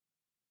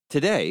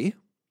Today,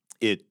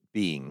 it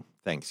being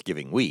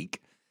Thanksgiving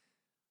week,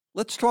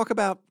 let's talk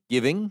about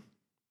giving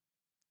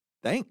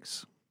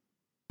thanks.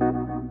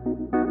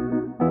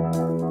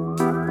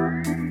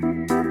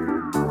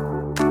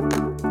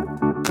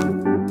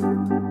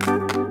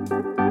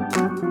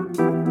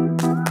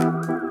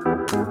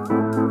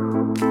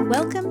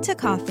 Welcome to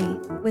Coffee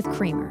with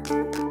Creamer,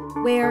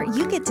 where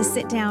you get to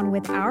sit down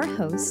with our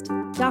host,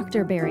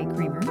 Dr. Barry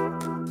Creamer,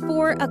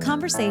 for a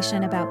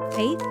conversation about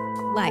faith,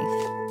 life,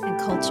 and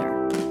culture.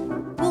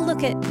 We'll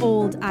look at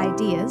old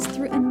ideas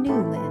through a new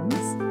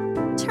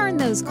lens, turn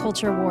those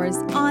culture wars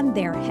on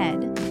their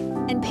head,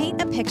 and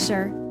paint a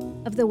picture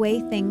of the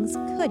way things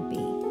could be.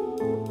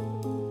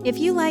 If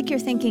you like your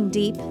thinking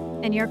deep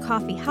and your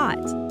coffee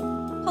hot,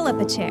 pull up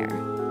a chair.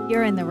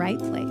 You're in the right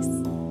place.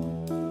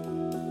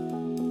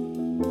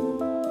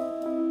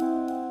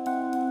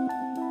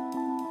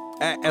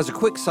 As a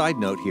quick side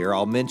note here,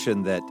 I'll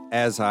mention that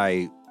as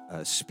I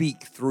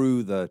speak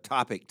through the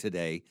topic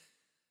today,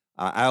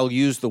 I'll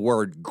use the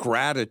word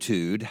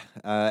gratitude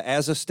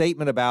as a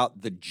statement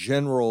about the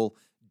general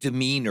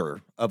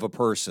demeanor of a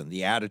person,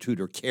 the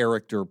attitude or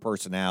character,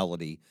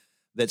 personality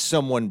that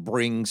someone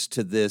brings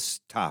to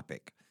this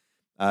topic,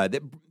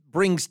 that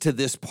brings to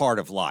this part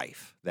of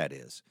life, that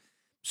is.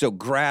 So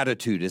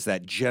gratitude is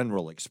that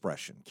general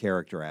expression,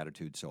 character,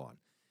 attitude, so on.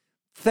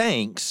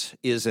 Thanks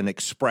is an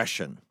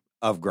expression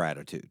of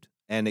gratitude,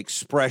 an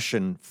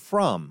expression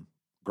from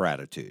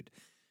gratitude.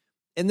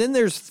 And then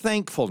there's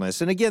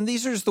thankfulness. And again,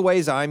 these are just the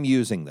ways I'm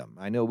using them.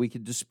 I know we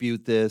could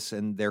dispute this,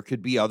 and there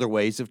could be other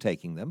ways of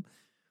taking them.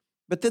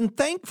 But then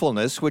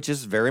thankfulness, which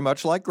is very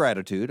much like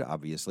gratitude,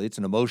 obviously, it's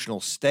an emotional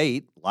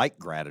state like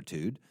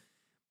gratitude,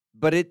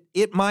 but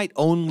it might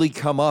only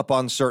come up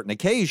on certain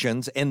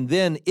occasions, and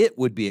then it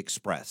would be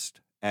expressed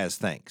as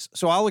thanks.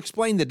 So I'll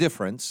explain the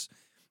difference.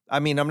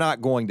 I mean, I'm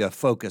not going to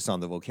focus on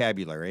the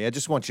vocabulary. I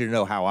just want you to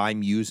know how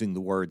I'm using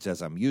the words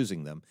as I'm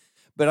using them.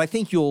 But I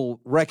think you'll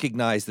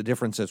recognize the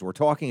difference as we're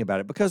talking about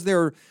it, because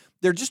there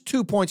are just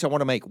 2 points I want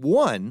to make.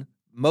 One,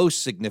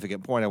 most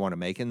significant point I want to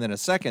make, and then a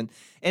second.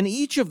 And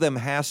each of them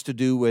has to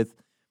do with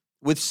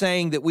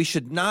saying that we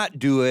should not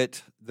do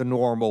it the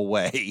normal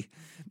way,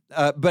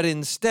 but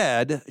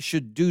instead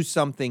should do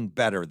something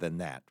better than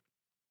that.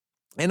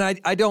 And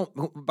I don't,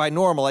 by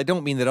normal, I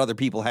don't mean that other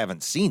people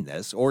haven't seen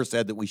this or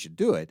said that we should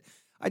do it.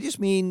 I just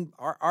mean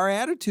our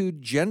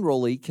attitude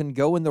generally can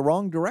go in the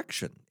wrong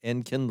direction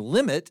and can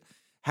limit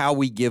how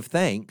we give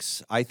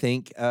thanks, I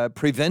think,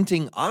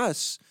 preventing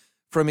us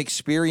from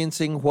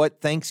experiencing what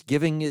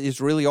Thanksgiving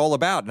is really all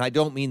about. And I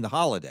don't mean the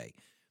holiday.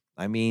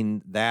 I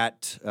mean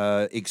that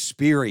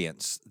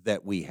experience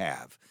that we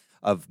have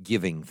of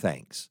giving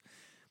thanks.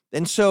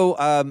 And so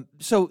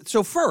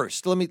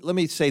first, let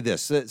me say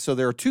this. So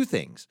there are two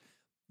things.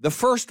 The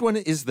first one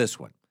is this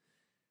one.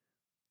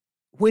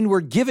 When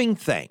we're giving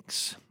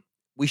thanks,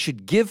 we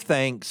should give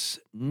thanks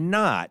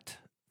not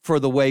for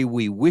the way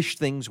we wish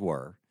things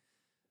were,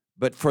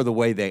 but for the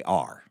way they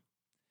are.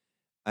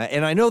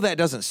 And I know that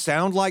doesn't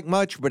sound like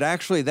much, but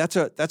actually that's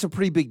a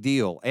pretty big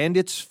deal. And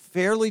it's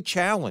fairly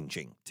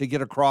challenging to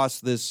get across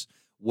this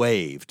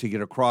wave, to get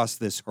across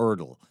this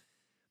hurdle.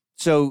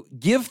 So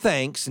give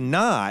thanks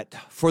not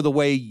for the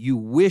way you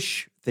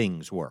wish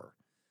things were,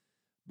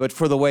 but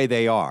for the way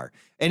they are.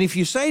 And if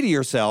you say to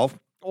yourself,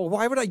 well,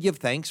 why would I give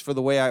thanks for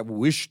the way I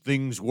wish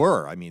things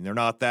were? I mean, they're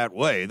not that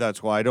way.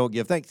 That's why I don't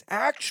give thanks.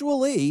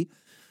 Actually,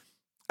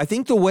 I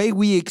think the way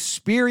we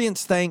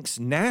experience thanks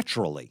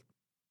naturally,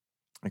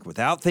 like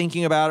without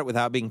thinking about it,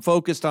 without being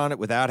focused on it,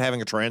 without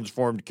having a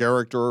transformed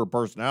character or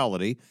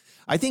personality,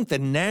 I think the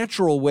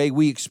natural way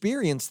we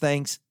experience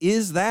thanks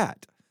is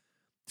that,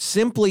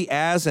 simply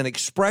as an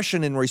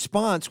expression in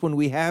response when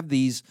we have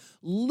these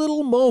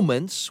little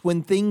moments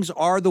when things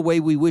are the way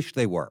we wish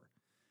they were.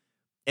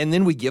 And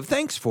then we give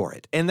thanks for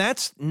it. And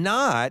that's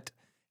not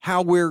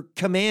how we're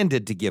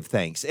commanded to give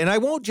thanks. And I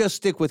won't just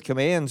stick with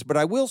commands, but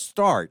I will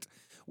start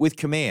with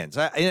commands,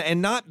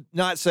 and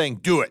not saying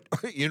do it,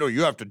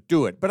 you have to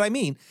do it. But I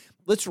mean,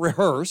 let's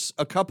rehearse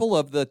a couple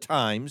of the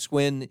times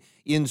when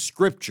in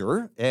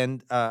Scripture,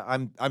 and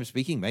I'm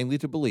speaking mainly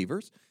to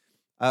believers,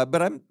 but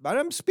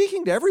I'm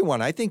speaking to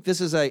everyone. I think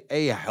this is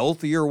a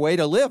healthier way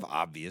to live.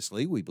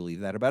 Obviously, we believe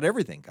that about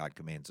everything God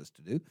commands us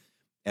to do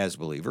as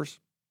believers.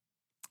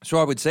 So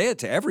I would say it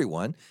to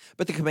everyone,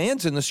 but the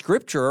commands in the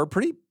Scripture are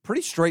pretty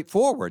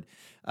straightforward.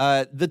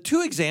 The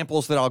two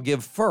examples that I'll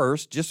give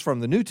first, just from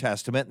the New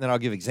Testament, and then I'll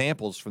give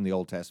examples from the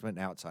Old Testament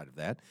and outside of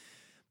that.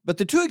 But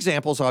the two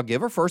examples I'll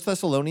give are 1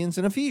 Thessalonians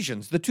and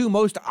Ephesians, the two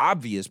most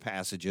obvious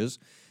passages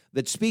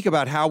that speak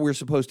about how we're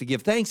supposed to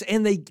give thanks,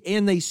 and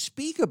they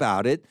speak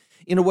about it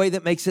in a way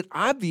that makes it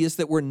obvious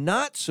that we're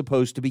not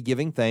supposed to be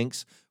giving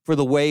thanks for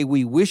the way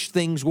we wish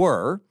things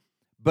were,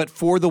 but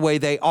for the way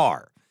they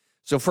are.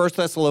 So 1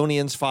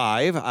 Thessalonians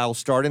 5, I'll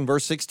start in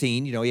verse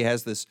 16. He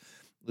has this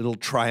little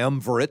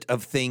triumvirate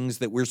of things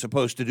that we're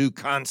supposed to do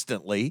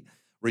constantly: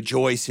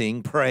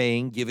 rejoicing,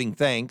 praying, giving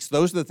thanks.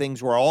 Those are the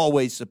things we're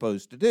always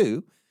supposed to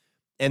do.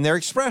 And they're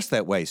expressed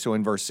that way. So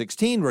in verse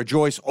 16,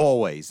 rejoice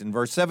always. In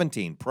verse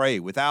 17,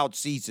 pray without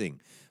ceasing.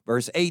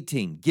 Verse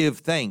 18, give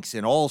thanks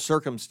in all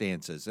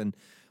circumstances. And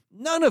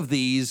none of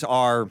these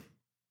are,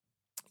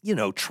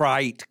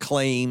 trite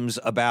claims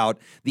about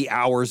the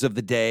hours of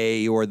the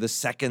day or the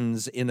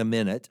seconds in a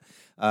minute,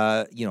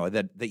 that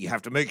you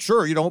have to make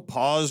sure you don't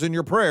pause in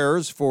your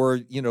prayers for,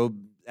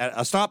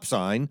 a stop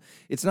sign.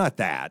 It's not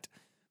that.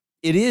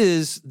 It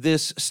is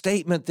this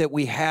statement that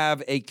we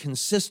have a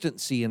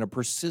consistency and a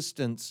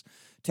persistence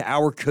to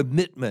our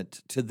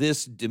commitment to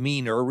this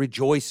demeanor,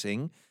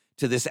 rejoicing,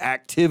 to this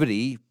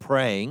activity,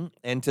 praying,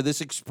 and to this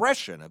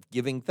expression of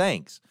giving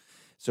thanks.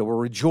 So we're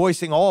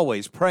rejoicing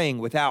always, praying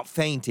without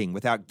fainting,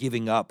 without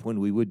giving up when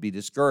we would be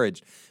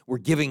discouraged. We're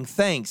giving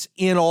thanks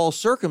in all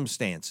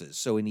circumstances,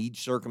 so in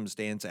each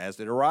circumstance as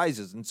it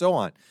arises, and so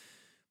on.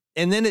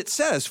 And then it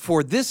says,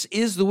 for this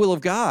is the will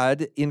of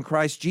God in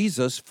Christ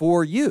Jesus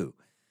for you.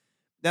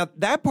 Now,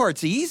 that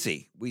part's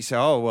easy. We say,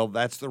 oh, well,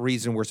 that's the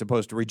reason we're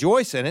supposed to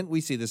rejoice in it.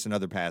 We see this in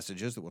other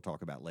passages that we'll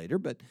talk about later,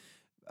 but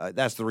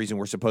that's the reason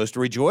we're supposed to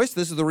rejoice.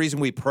 This is the reason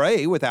we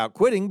pray without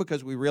quitting,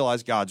 because we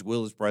realize God's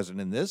will is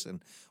present in this,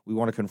 and we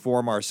want to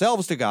conform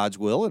ourselves to God's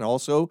will and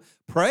also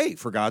pray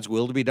for God's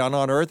will to be done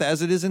on earth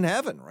as it is in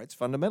heaven, right? It's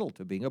fundamental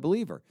to being a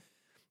believer.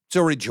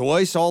 So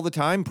rejoice all the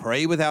time,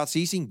 pray without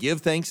ceasing,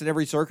 give thanks in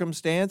every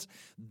circumstance.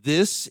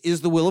 This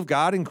is the will of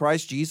God in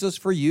Christ Jesus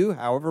for you,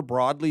 however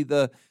broadly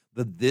the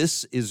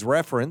this is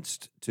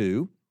referenced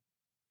to.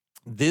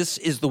 This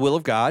is the will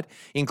of God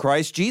in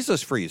Christ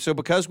Jesus for you. So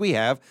because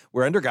we're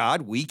under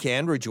God, we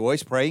can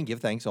rejoice, pray, and give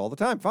thanks all the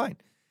time. Fine.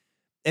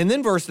 And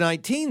then verse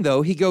 19,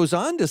 though, he goes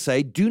on to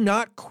say, do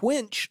not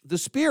quench the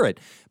Spirit.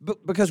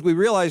 Because we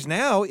realize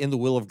now in the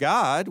will of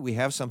God, we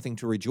have something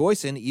to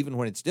rejoice in, even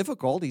when it's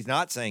difficult. He's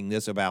not saying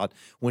this about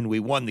when we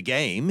won the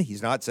game.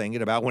 He's not saying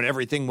it about when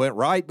everything went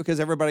right, because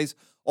everybody's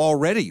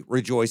already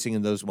rejoicing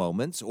in those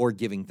moments or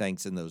giving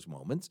thanks in those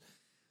moments.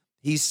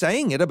 He's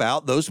saying it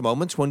about those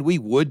moments when we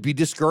would be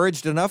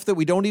discouraged enough that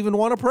we don't even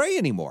want to pray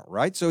anymore,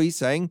 right? So he's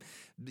saying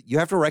you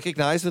have to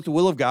recognize that the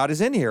will of God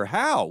is in here.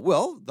 How?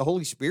 Well, the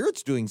Holy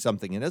Spirit's doing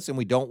something in us, and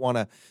we don't want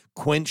to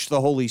quench the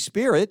Holy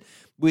Spirit.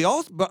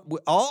 But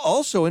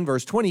also in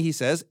verse 20, he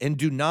says, and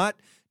do not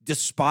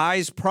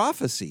despise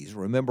prophecies.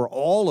 Remember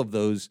all of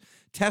those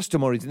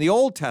testimonies in the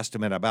Old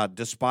Testament about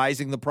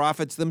despising the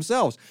prophets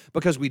themselves,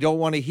 because we don't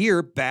want to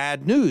hear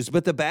bad news.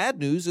 But the bad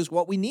news is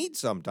what we need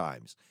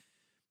sometimes.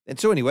 And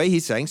so anyway,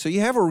 he's saying, so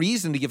you have a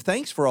reason to give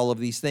thanks for all of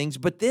these things.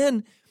 But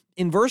then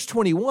in verse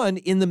 21,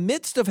 in the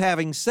midst of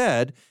having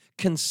said,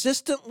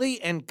 consistently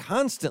and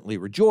constantly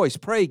rejoice,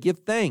 pray, give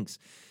thanks.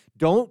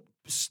 Don't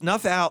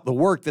snuff out the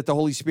work that the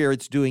Holy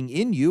Spirit's doing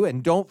in you,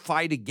 and don't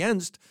fight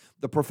against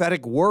the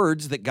prophetic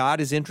words that God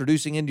is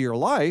introducing into your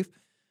life.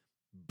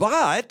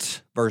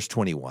 But, verse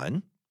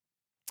 21,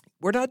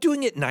 we're not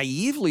doing it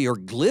naively or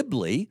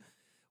glibly.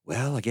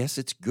 Well, I guess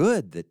it's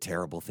good that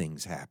terrible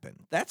things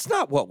happen. That's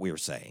not what we're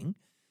saying.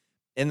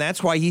 And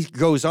that's why he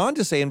goes on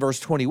to say in verse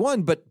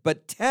 21,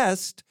 but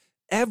test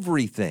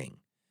everything,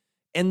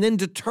 and then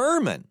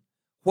determine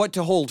what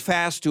to hold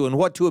fast to and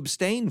what to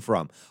abstain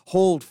from.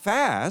 Hold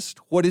fast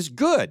what is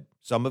good.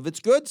 Some of it's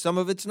good, some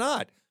of it's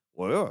not.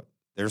 Well,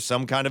 there's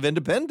some kind of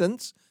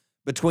independence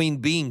between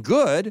being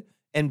good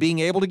and being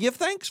able to give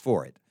thanks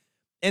for it.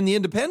 And the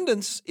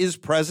independence is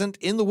present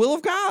in the will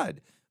of God,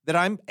 that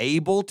I'm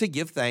able to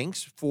give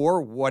thanks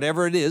for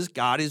whatever it is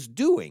God is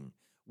doing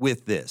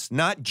with this,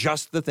 not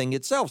just the thing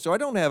itself. So I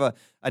don't have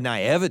a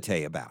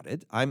naivete about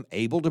it. I'm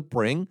able to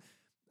bring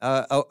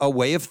a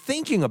way of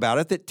thinking about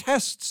it that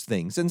tests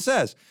things and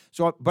says,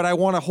 but I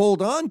want to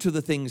hold on to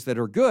the things that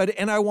are good,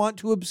 and I want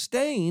to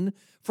abstain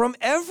from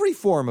every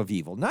form of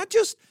evil, not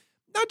just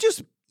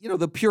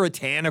the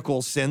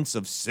puritanical sense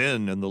of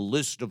sin and the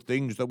list of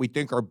things that we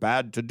think are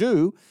bad to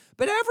do,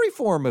 but every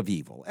form of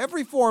evil,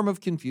 every form of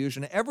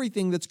confusion,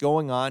 everything that's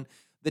going on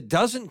that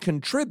doesn't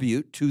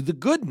contribute to the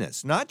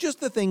goodness, not just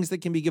the things that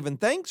can be given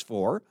thanks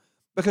for,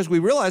 because we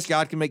realize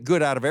God can make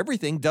good out of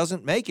everything,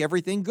 doesn't make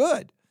everything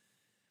good.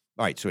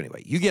 All right, so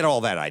anyway, you get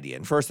all that idea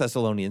in 1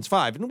 Thessalonians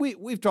 5, and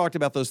we've talked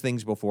about those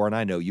things before, and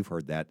I know you've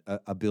heard that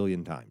a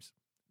billion times,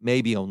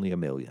 maybe only a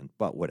million,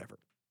 but whatever.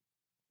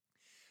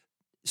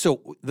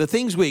 So the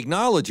things we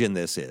acknowledge in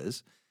this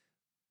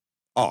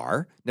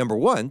are, number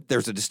one,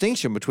 there's a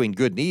distinction between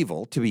good and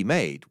evil to be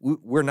made.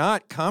 We're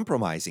not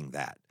compromising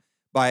that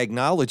by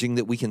acknowledging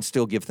that we can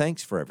still give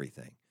thanks for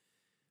everything.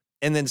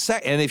 And then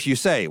and if you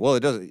say, well,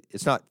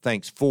 it's not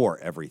thanks for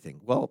everything.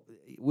 Well,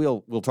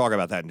 we'll talk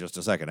about that in just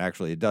a second.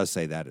 Actually, it does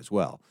say that as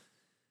well.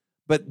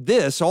 But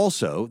this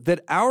also, that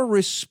our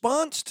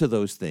response to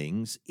those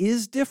things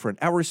is different.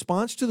 Our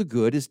response to the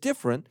good is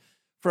different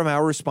from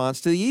our response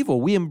to the evil.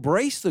 We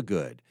embrace the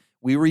good.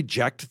 We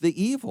reject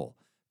the evil.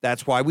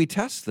 That's why we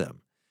test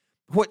them.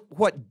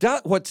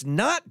 What's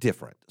not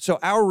different? So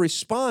our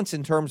response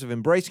in terms of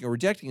embracing or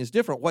rejecting is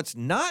different. What's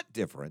not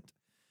different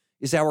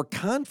is our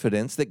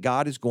confidence that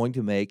God is going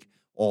to make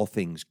all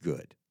things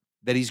good,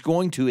 that he's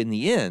going to, in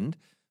the end,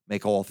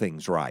 make all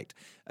things right.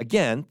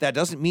 Again, that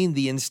doesn't mean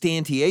the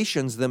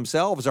instantiations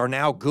themselves are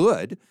now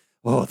good.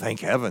 Oh, thank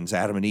heavens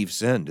Adam and Eve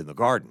sinned in the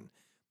garden.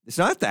 It's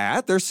not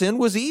that. Their sin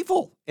was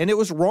evil, and it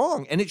was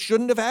wrong, and it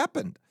shouldn't have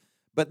happened.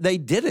 But they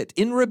did it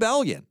in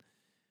rebellion.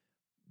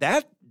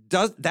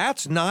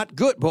 That's not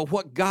good. But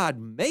what God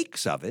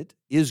makes of it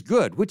is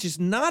good, which is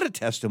not a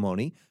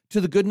testimony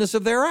to the goodness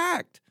of their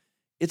act.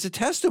 It's a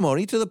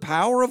testimony to the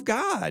power of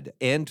God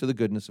and to the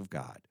goodness of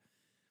God.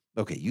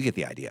 Okay, you get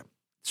the idea.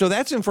 So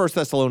that's in 1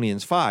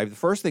 Thessalonians 5, the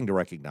first thing to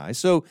recognize.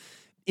 So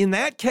in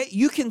that case,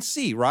 you can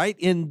see, right,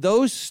 in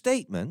those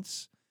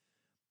statements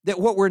that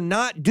what we're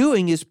not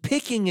doing is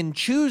picking and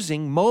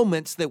choosing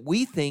moments that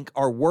we think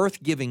are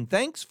worth giving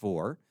thanks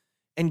for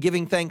and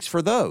giving thanks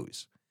for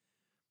those.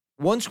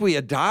 Once we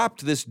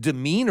adopt this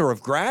demeanor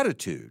of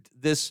gratitude,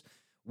 this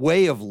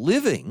way of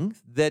living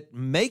that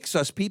makes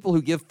us people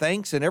who give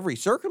thanks in every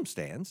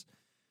circumstance,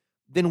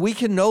 then we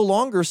can no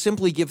longer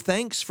simply give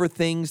thanks for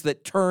things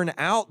that turn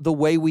out the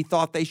way we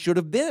thought they should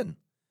have been.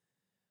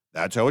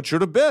 That's how it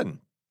should have been.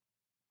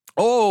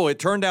 Oh, it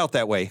turned out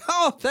that way.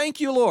 Oh, thank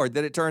you, Lord,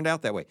 that it turned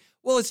out that way.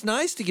 Well, it's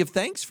nice to give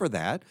thanks for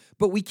that,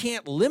 but we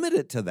can't limit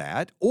it to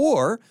that,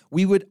 or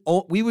we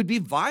would be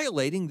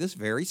violating this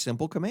very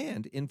simple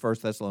command in 1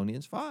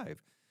 Thessalonians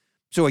 5.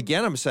 So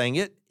again, I'm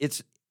saying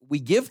we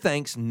give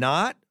thanks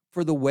not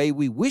for the way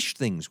we wish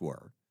things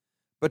were,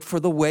 but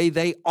for the way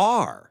they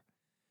are.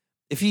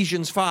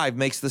 Ephesians 5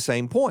 makes the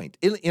same point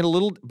in a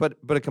little, but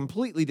a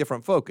completely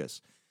different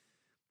focus.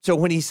 So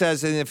when he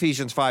says in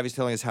Ephesians 5, he's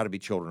telling us how to be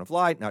children of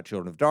light, not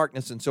children of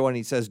darkness, and so on.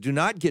 He says, do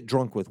not get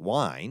drunk with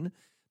wine.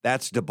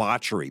 That's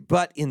debauchery,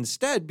 but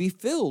instead be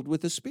filled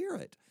with the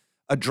Spirit,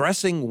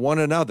 addressing one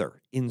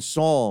another in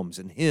psalms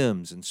and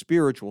hymns and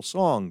spiritual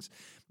songs.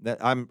 That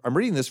I'm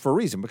reading this for a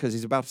reason, because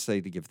he's about to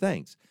say to give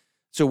thanks.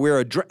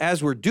 So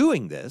as we're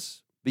doing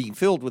this, being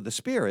filled with the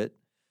Spirit,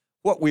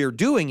 what we're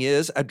doing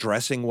is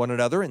addressing one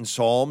another in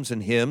psalms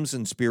and hymns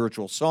and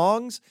spiritual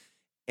songs,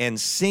 and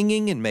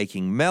singing and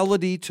making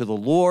melody to the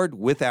Lord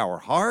with our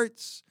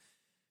hearts,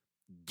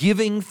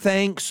 giving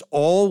thanks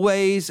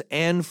always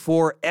and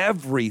for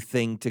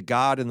everything to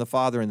God and the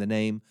Father in the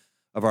name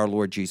of our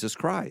Lord Jesus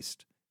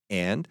Christ,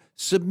 and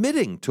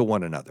submitting to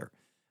one another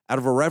out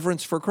of a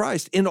reverence for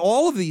Christ. In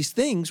all of these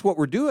things, what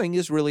we're doing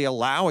is really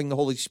allowing the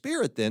Holy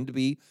Spirit then to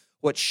be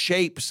what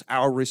shapes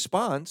our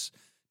response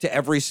to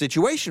every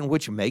situation,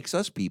 which makes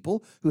us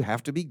people who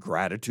have to be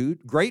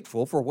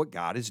grateful for what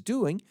God is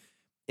doing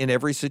in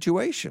every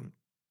situation.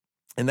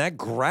 And that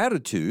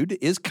gratitude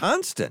is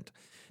constant.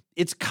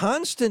 It's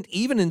constant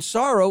even in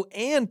sorrow,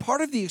 and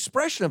part of the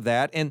expression of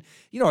that, and,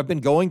 I've been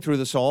going through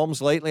the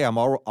Psalms lately. I'm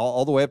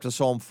all the way up to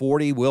Psalm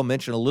 40. We'll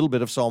mention a little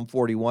bit of Psalm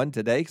 41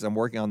 today because I'm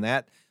working on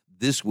that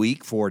this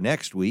week for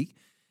next week.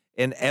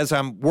 And as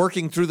I'm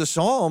working through the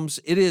Psalms,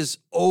 it is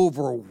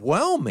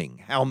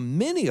overwhelming how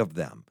many of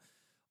them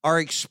are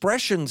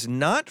expressions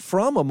not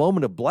from a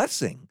moment of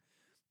blessing,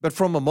 but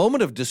from a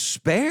moment of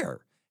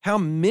despair. How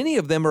many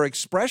of them are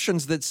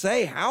expressions that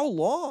say, how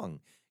long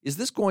is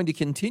this going to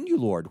continue,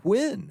 Lord?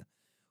 When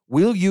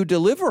will you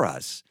deliver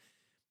us?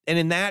 And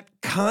in that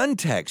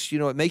context,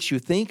 it makes you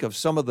think of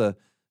some of the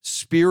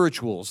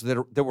spirituals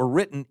that were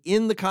written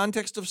in the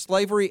context of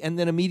slavery and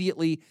then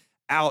immediately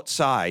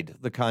outside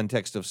the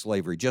context of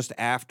slavery, just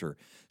after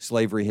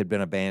slavery had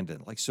been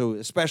abandoned. So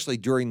especially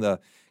during the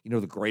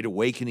Great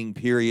Awakening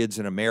periods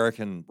and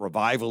American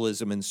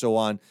revivalism and so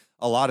on,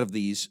 a lot of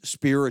these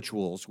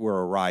spirituals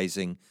were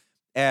arising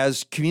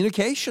as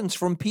communications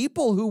from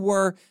people who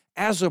were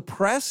as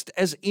oppressed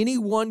as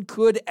anyone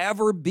could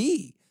ever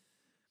be.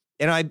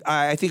 And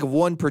I think of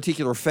one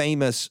particular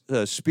famous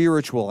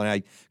spiritual, and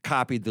I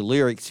copied the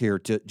lyrics here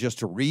just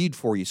to read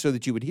for you so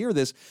that you would hear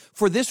this,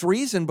 for this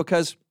reason,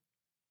 because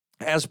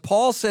as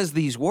Paul says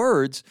these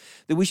words,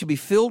 that we should be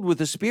filled with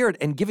the Spirit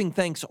and giving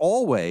thanks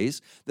always,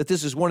 that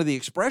this is one of the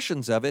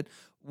expressions of it.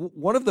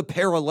 One of the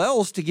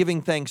parallels to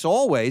giving thanks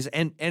always,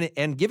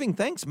 and giving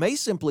thanks may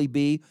simply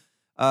be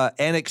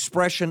an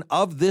expression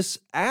of this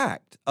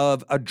act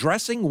of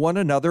addressing one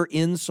another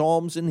in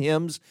psalms and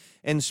hymns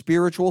and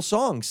spiritual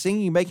songs,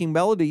 singing, making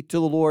melody to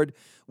the Lord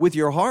with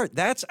your heart.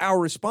 That's our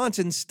response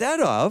instead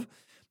of,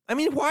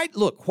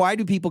 why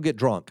do people get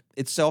drunk?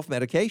 It's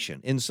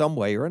self-medication in some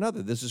way or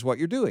another. This is what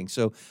you're doing.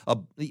 So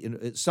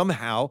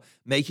somehow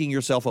making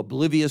yourself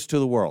oblivious to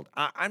the world.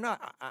 I'm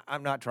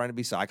not trying to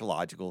be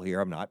psychological here.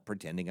 I'm not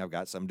pretending I've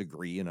got some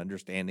degree in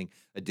understanding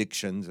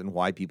addictions and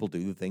why people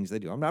do the things they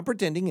do. I'm not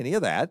pretending any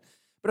of that.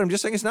 But I'm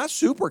just saying it's not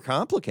super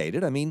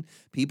complicated.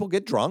 People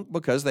get drunk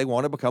because they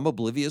want to become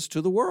oblivious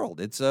to the world.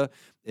 It's a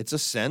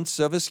sense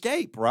of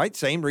escape, right?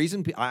 Same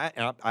reason.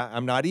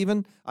 I'm not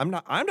even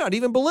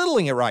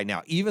belittling it right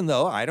now, even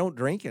though I don't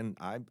drink, and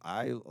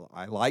I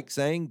like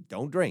saying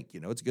don't drink.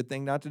 It's a good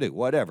thing not to do.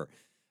 Whatever.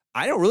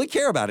 I don't really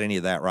care about any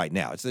of that right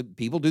now. It's that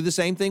people do the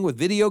same thing with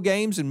video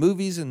games and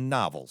movies and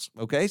novels.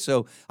 Okay,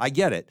 so I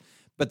get it,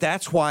 but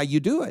that's why you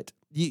do it.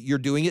 You're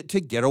doing it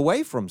to get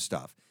away from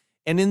stuff.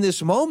 And in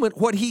this moment,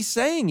 what he's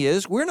saying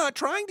is we're not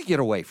trying to get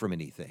away from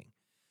anything.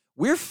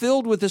 We're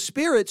filled with the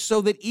Spirit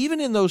so that even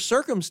in those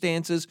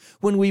circumstances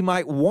when we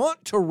might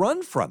want to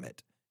run from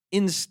it,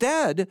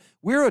 Instead,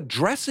 we're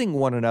addressing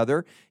one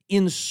another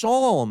in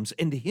psalms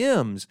and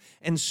hymns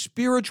and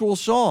spiritual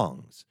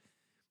songs.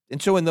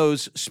 And so in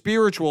those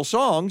spiritual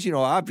songs,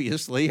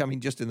 obviously,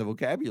 just in the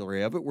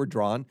vocabulary of it, we're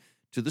drawn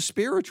to the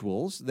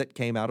spirituals that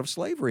came out of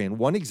slavery. And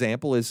one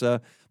example is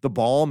the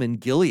balm in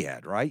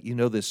Gilead, right? You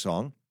know this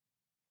song.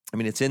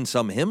 It's in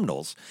some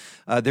hymnals.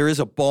 There is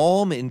a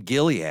balm in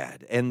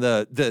Gilead. And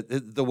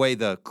the way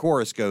the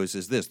chorus goes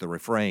is this, the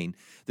refrain.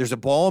 There's a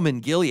balm in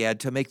Gilead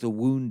to make the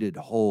wounded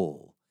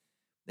whole.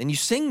 And you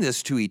sing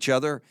this to each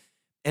other,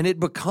 and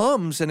it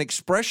becomes an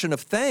expression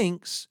of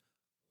thanks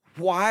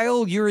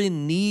while you're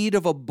in need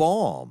of a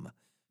balm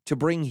to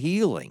bring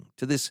healing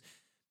to this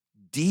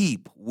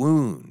deep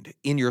wound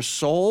in your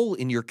soul,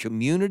 in your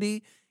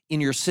community,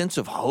 in your sense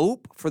of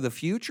hope for the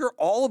future.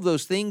 All of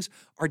those things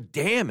are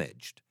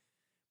damaged.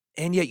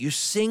 And yet you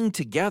sing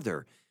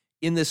together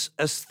in this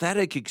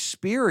aesthetic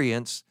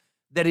experience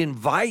that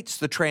invites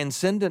the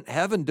transcendent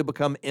heaven to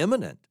become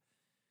immanent.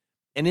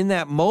 And in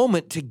that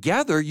moment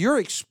together, you're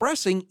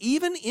expressing,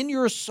 even in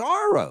your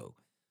sorrow,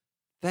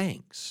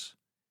 thanks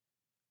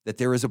that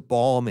there is a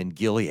balm in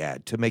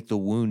Gilead to make the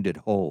wounded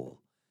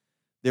whole.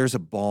 There's a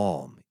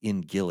balm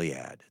in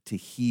Gilead to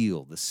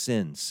heal the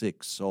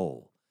sin-sick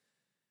soul.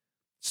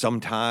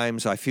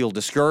 Sometimes I feel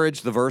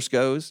discouraged, the verse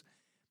goes,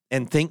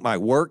 and think my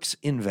work's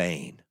in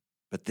vain.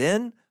 But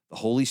then the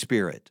Holy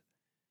Spirit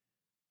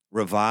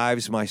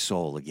revives my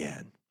soul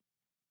again.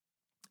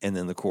 And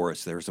then the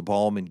chorus, there's a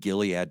balm in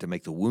Gilead to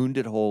make the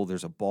wounded whole.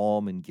 There's a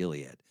balm in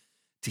Gilead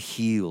to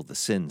heal the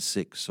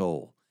sin-sick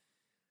soul.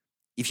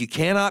 If you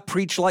cannot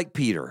preach like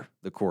Peter,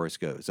 the chorus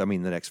goes, the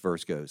next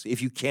verse goes,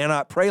 if you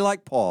cannot pray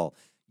like Paul,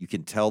 you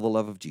can tell the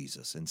love of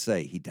Jesus and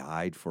say he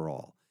died for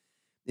all.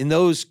 In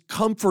those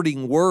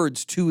comforting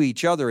words to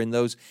each other, and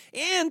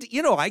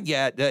I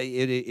get,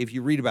 if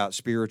you read about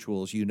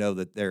spirituals, you know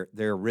that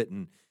they're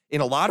written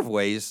in a lot of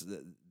ways.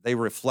 They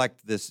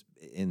reflect this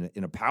in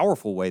a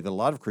powerful way that a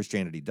lot of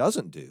Christianity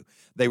doesn't do.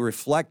 They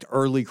reflect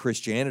early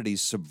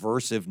Christianity's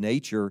subversive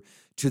nature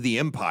to the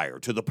empire,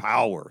 to the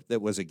power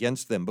that was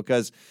against them,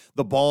 because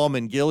the balm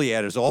in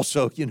Gilead is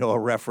also, a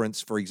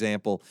reference, for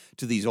example,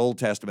 to these Old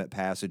Testament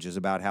passages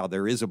about how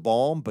there is a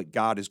balm, but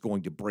God is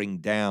going to bring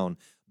down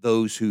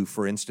those who,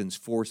 for instance,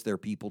 force their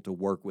people to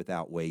work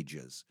without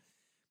wages.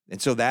 And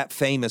so that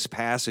famous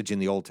passage in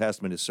the Old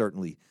Testament is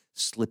certainly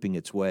slipping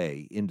its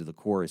way into the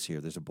chorus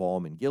here. There's a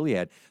balm in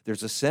Gilead.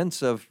 There's a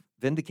sense of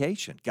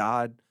vindication.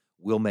 God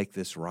will make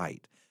this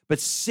right.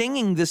 But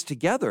singing this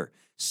together,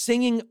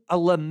 singing a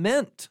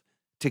lament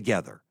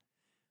together,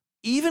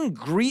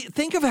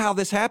 think of how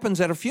this happens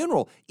at a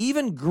funeral,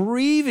 even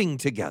grieving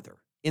together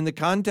in the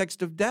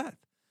context of death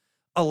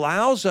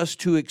allows us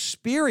to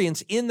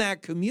experience in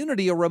that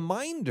community a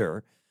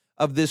reminder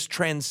of this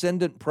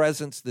transcendent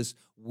presence, this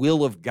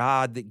will of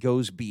God that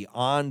goes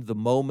beyond the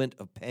moment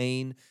of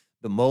pain,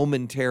 the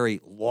momentary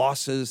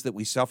losses that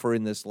we suffer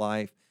in this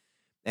life,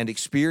 and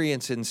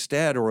experience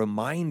instead a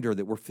reminder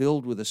that we're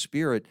filled with a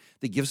spirit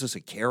that gives us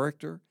a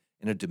character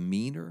and a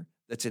demeanor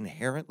that's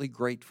inherently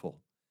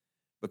grateful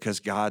because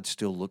God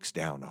still looks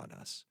down on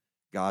us.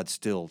 God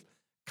still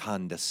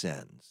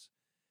condescends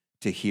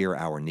to hear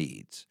our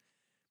needs.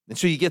 And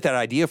so you get that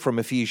idea from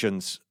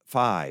Ephesians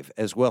 5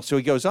 as well. So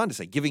he goes on to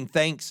say, giving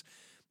thanks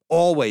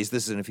always,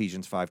 this is in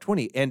Ephesians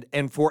 5:20,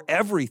 and for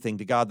everything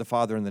to God the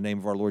Father in the name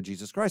of our Lord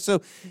Jesus Christ.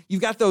 So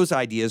you've got those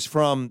ideas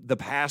from the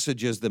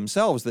passages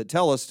themselves that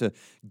tell us to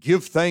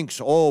give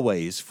thanks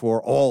always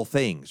for all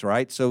things,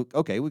 right? So,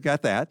 okay, we've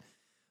got that.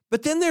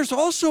 But then there's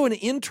also an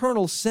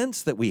internal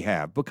sense that we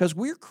have because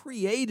we're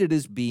created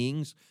as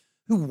beings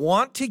who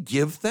want to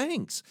give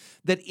thanks.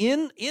 That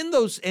in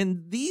those,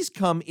 and these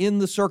come in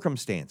the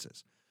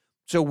circumstances.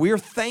 So we're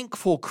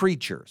thankful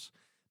creatures,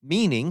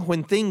 meaning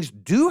when things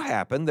do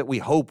happen that we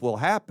hope will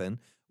happen,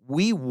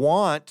 we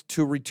want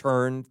to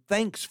return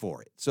thanks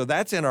for it. So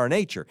that's in our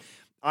nature.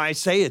 I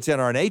say it's in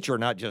our nature,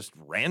 not just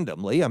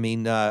randomly.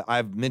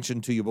 I've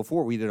mentioned to you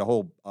before, we did a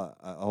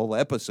whole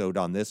episode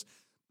on this,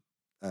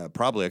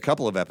 probably a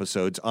couple of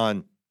episodes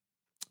on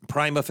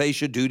prima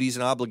facie duties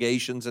and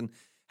obligations and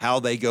how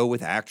they go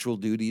with actual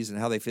duties and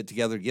how they fit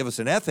together to give us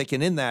an ethic.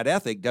 And in that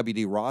ethic,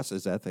 W.D.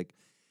 Ross's ethic,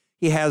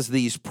 he has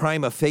these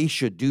prima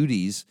facie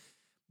duties,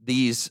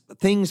 these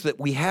things that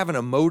we have an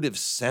emotive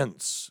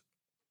sense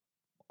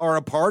are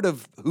a part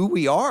of who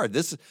we are.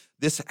 This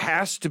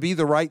has to be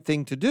the right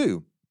thing to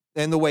do.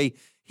 And the way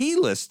he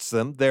lists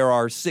them, there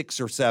are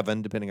 6 or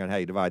 7, depending on how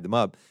you divide them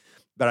up,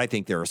 but I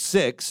think there are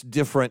 6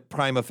 different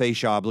prima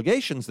facie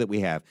obligations that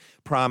we have.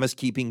 Promise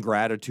keeping,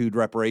 gratitude,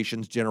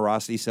 reparations,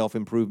 generosity,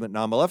 self-improvement,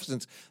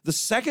 non-maleficence. The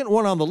second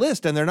one on the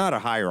list, and they're not a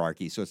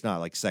hierarchy, so it's not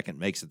like second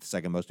makes it the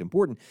second most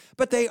important,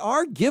 but they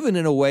are given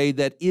in a way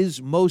that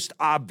is most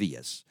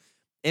obvious.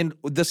 And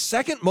the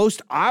second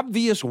most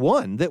obvious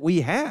one that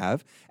we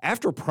have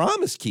after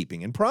promise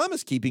keeping, and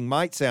promise keeping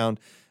might sound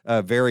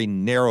very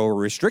narrow or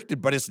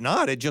restricted, but it's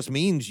not. It just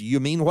means you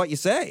mean what you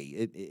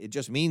say. It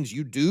just means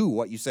you do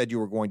what you said you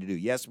were going to do.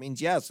 Yes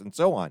means yes, and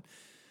so on.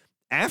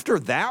 After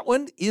that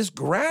one is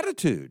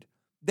gratitude.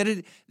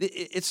 That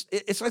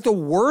it's like the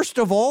worst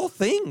of all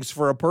things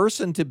for a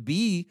person to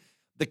be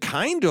the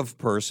kind of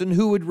person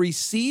who would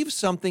receive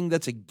something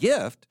that's a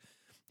gift,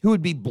 who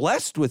would be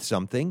blessed with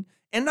something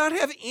and not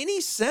have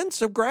any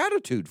sense of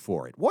gratitude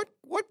for it.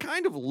 What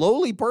kind of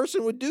lowly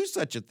person would do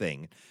such a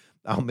thing?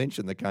 I'll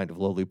mention the kind of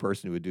lowly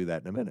person who would do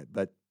that in a minute,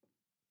 but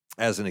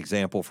as an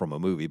example from a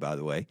movie, by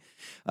the way.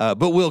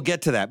 But we'll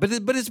get to that. But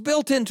it's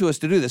built into us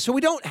to do this. So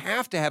we don't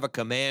have to have a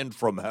command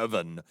from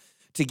heaven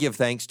to give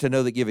thanks, to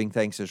know that giving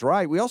thanks is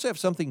right. We also have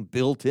something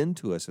built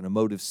into us, an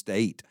emotive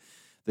state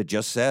that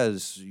just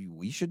says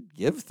we should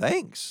give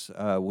thanks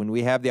when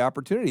we have the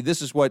opportunity.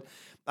 This is what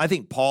I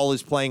think Paul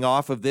is playing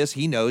off of this.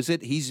 He knows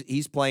it. He's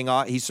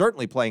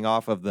certainly playing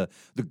off of the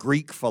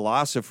Greek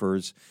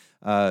philosophers,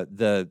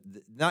 not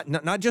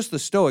just the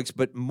Stoics,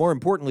 but more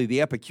importantly,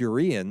 the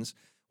Epicureans,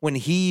 when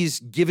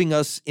he's giving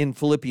us in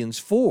Philippians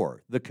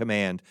 4 the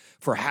command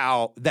for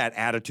how that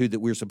attitude that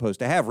we're supposed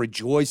to have.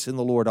 Rejoice in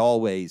the Lord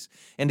always.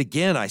 And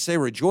again, I say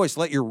rejoice.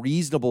 Let your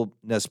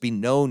reasonableness be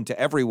known to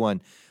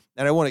everyone.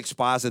 And I won't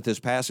exposit this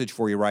passage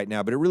for you right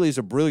now, but it really is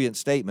a brilliant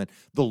statement.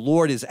 The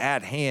Lord is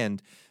at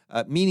hand,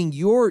 meaning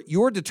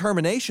your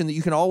determination that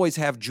you can always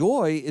have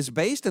joy is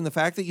based in the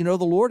fact that you know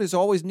the Lord is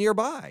always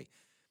nearby,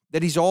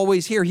 that he's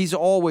always here, he's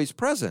always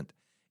present.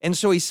 And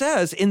so he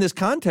says, in this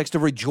context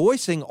of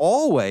rejoicing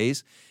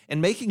always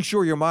and making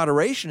sure your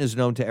moderation is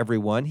known to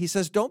everyone, he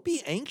says, don't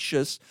be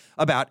anxious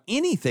about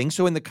anything.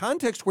 So in the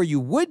context where you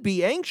would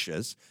be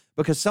anxious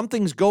because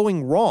something's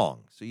going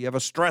wrong, so you have a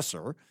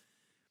stressor,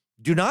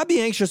 do not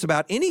be anxious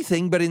about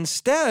anything, but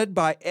instead,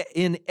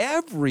 in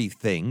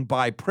everything,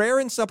 by prayer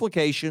and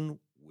supplication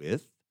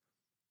with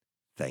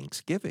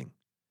thanksgiving.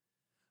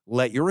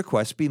 Let your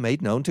requests be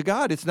made known to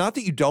God. It's not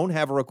that you don't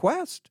have a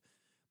request.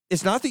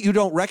 It's not that you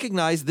don't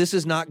recognize this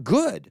is not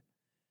good,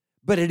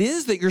 but it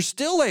is that you're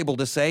still able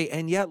to say,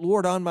 and yet,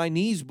 Lord, on my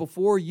knees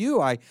before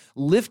you, I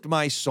lift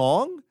my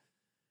song,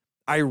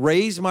 I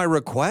raise my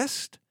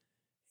request,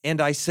 and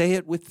I say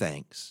it with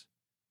thanks.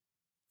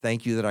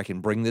 Thank you that I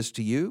can bring this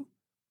to you.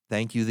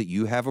 Thank you that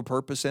you have a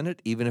purpose in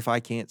it, even if I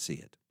can't see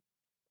it,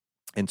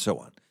 and so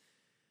on.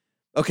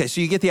 Okay, so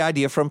you get the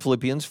idea from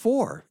Philippians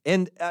 4.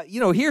 And,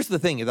 here's the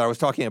thing that I was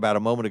talking about a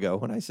moment ago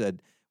when I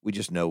said, we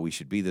just know we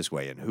should be this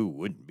way, and who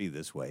wouldn't be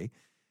this way?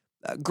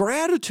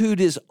 Gratitude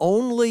is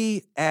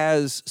only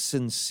as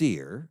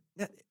sincere,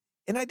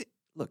 and I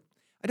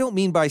don't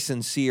mean by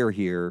sincere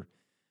here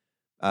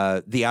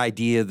the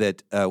idea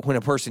that when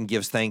a person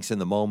gives thanks in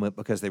the moment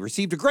because they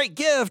received a great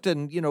gift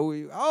and,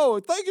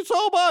 thank you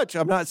so much.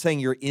 I'm not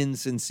saying you're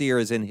insincere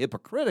as in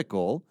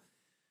hypocritical,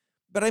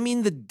 but I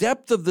mean the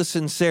depth of the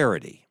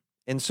sincerity.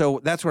 And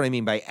so that's what I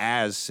mean by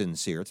as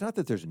sincere. It's not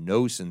that there's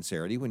no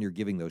sincerity when you're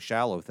giving those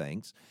shallow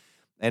thanks.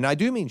 And I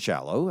do mean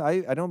shallow.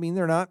 I don't mean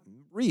they're not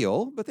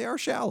real, but they are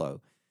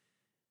shallow.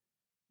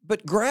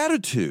 But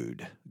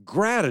gratitude,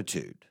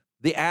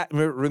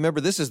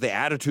 remember, this is the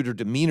attitude or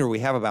demeanor we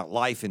have about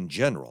life in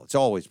general. It's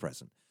always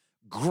present.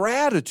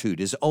 Gratitude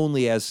is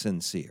only as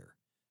sincere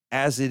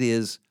as it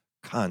is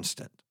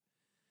constant.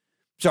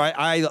 So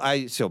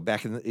so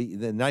back in the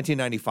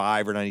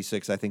 1995 or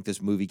 96, I think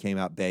this movie came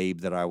out, Babe,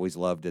 that I always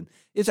loved, and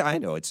it's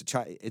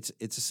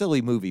a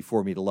silly movie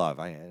for me to love.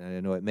 I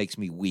know it makes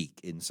me weak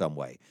in some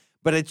way,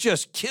 but it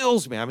just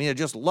kills me. I mean, I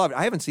just love it.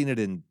 I haven't seen it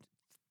in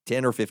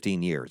 10 or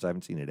 15 years. I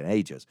haven't seen it in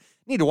ages.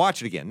 Need to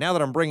watch it again. Now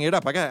that I'm bringing it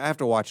up, I have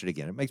to watch it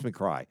again. It makes me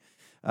cry.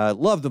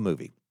 Love the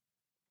movie.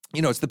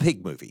 It's the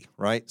pig movie,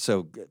 right?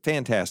 So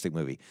fantastic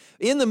movie.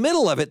 In the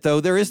middle of it, though,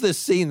 there is this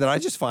scene that I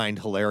just find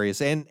hilarious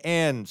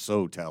and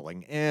so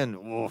telling and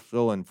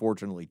so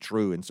unfortunately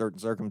true in certain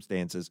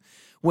circumstances.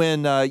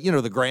 When,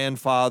 the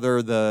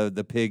grandfather,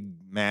 the pig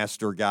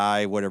master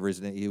guy, whatever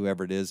his name,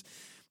 whoever it is,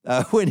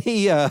 when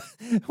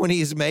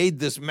he's made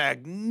this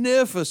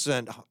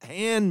magnificent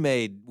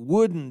handmade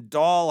wooden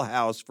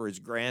dollhouse for his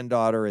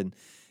granddaughter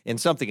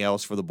and something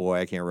else for the boy,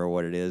 I can't remember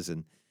what it is,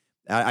 and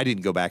I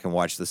didn't go back and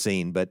watch the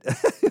scene, but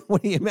when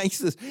he makes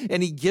this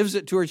and he gives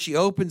it to her, she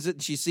opens it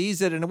and she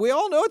sees it, and we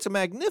all know it's a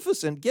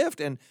magnificent gift,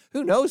 and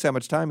who knows how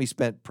much time he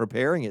spent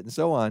preparing it and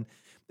so on.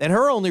 And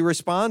her only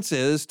response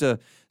is to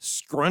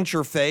scrunch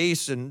her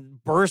face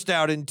and burst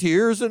out in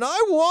tears, and I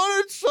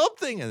wanted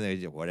something,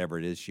 and whatever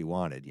it is she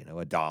wanted,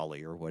 a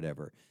dolly or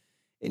whatever.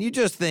 And you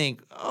just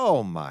think,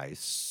 oh my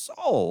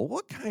soul,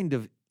 what kind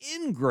of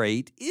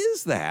ingrate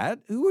is that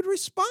who would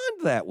respond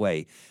that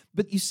way?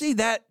 But you see,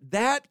 that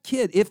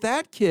kid, if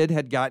that kid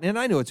had gotten, and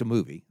I know it's a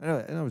movie, I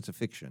know it's a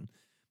fiction,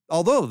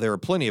 although there are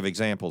plenty of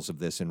examples of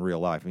this in real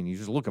life. I mean, you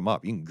just look them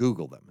up. You can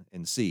Google them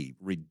and see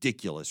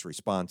ridiculous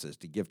responses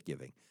to gift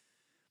giving,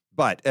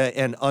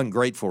 and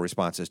ungrateful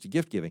responses to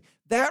gift giving.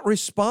 That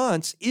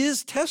response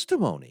is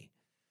testimony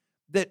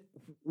that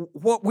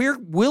what we're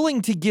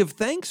willing to give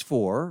thanks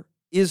for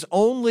is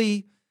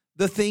only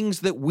the things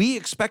that we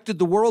expected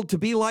the world to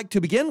be like to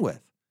begin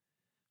with.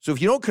 So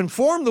if you don't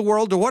conform the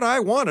world to what I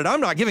wanted, I'm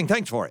not giving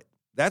thanks for it.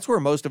 That's where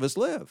most of us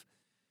live.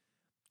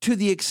 To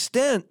the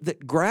extent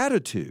that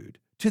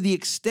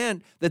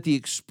the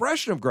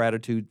expression of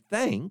gratitude,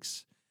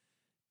 thanks,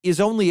 is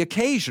only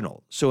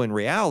occasional. So in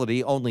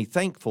reality, only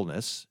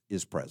thankfulness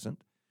is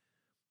present.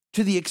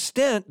 To the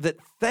extent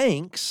that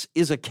thanks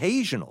is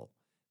occasional,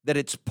 that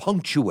it's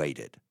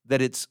punctuated,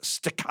 that it's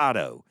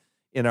staccato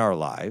in our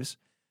lives,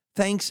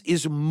 thanks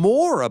is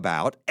more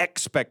about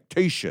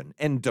expectation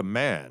and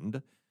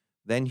demand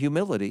than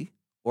humility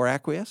or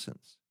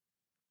acquiescence.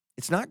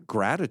 It's not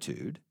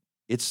gratitude,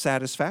 it's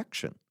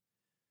satisfaction.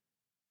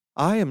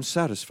 I am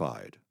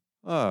satisfied.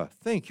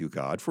 Thank you,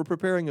 God, for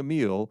preparing a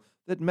meal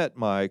that met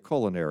my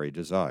culinary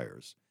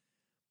desires.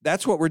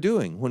 That's what we're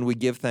doing when we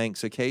give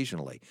thanks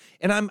occasionally.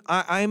 And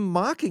I'm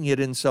mocking it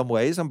in some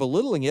ways. I'm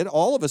belittling it.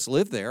 All of us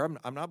live there.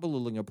 I'm not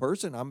belittling a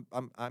person.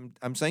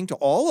 I'm saying to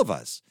all of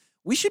us,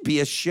 we should be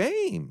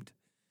ashamed.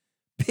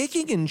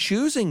 Picking and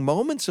choosing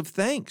moments of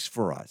thanks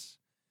for us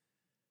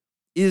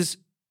is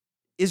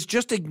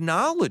just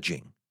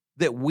acknowledging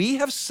that we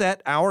have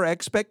set our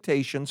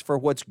expectations for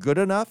what's good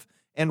enough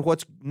and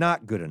what's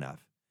not good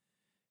enough.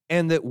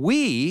 And that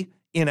we,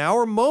 in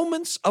our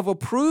moments of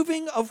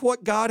approving of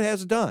what God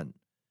has done,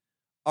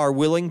 are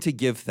willing to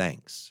give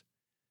thanks.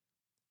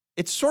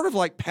 It's sort of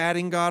like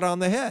patting God on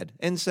the head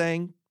and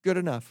saying, good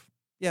enough.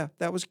 Yeah,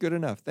 that was good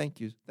enough. Thank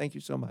you. Thank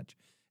you so much.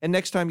 And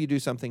next time you do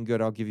something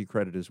good, I'll give you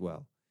credit as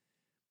well.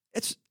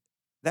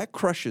 That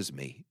crushes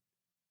me.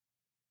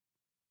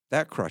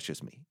 That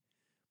crushes me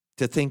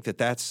to think that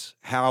that's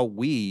how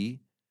we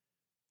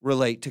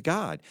relate to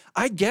God.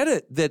 I get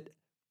it that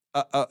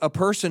a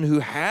person who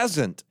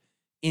hasn't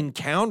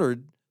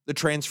encountered the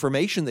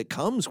transformation that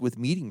comes with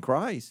meeting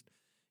Christ,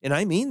 and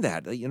I mean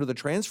that, the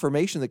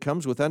transformation that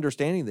comes with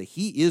understanding that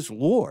he is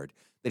Lord,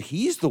 that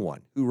he's the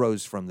one who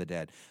rose from the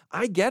dead.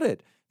 I get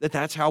it that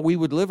that's how we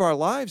would live our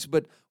lives,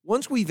 but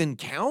once we've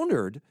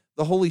encountered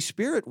the Holy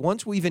Spirit,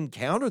 once we've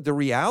encountered the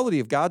reality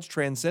of God's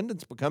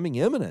transcendence becoming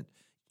imminent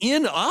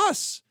in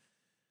us,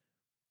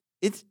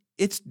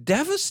 it's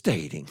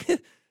devastating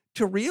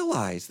to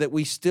realize that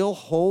we still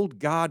hold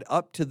God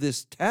up to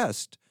this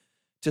test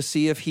to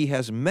see if he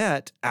has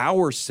met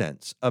our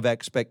sense of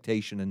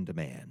expectation and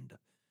demand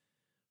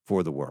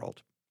for the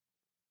world.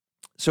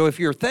 So if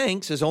your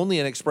thanks is only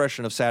an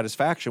expression of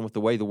satisfaction with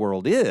the way the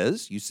world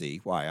is, you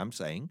see why I'm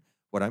saying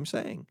what I'm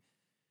saying.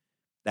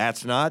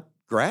 That's not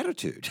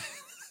gratitude.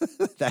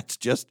 That's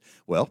just,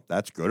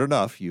 that's good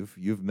enough.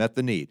 You've met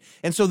the need.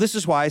 And so this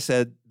is why I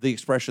said the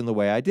expression the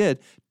way I did.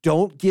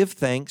 Don't give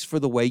thanks for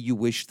the way you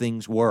wish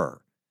things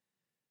were,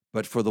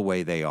 but for the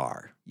way they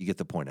are. You get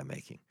the point I'm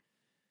making.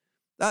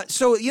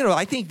 So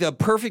I think the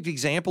perfect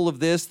example of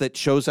this that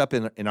shows up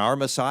in our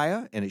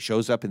Messiah, and it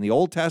shows up in the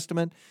Old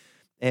Testament,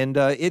 and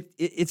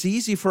it's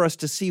easy for us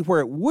to see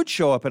where it would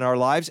show up in our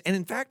lives. And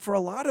in fact, for a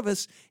lot of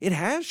us, it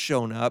has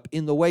shown up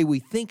in the way we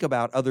think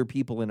about other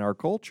people in our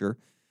culture,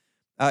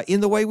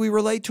 in the way we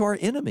relate to our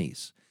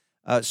enemies.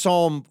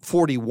 Psalm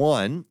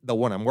 41, the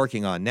one I'm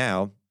working on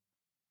now,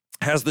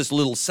 has this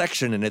little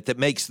section in it that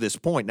makes this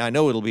point. And I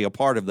know it'll be a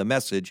part of the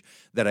message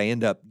that I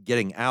end up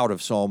getting out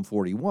of Psalm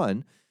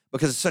 41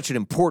 because it's such an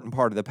important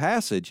part of the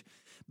passage.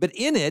 But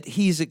in it,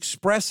 he's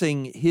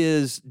expressing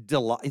his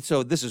delight.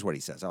 So this is what he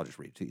says. I'll just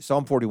read it to you.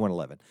 Psalm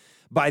 41:11.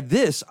 By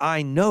this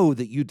I know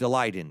that you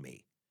delight in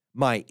me.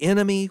 My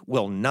enemy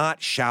will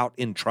not shout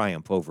in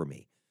triumph over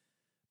me.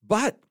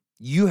 But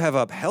you have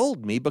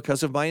upheld me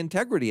because of my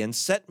integrity and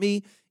set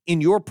me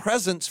in your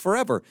presence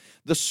forever.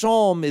 The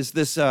psalm is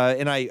this,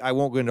 and I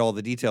won't go into all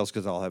the details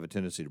because I'll have a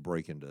tendency to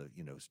break into,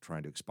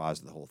 trying to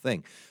exposit the whole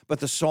thing.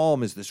 But the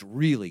psalm is this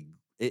really,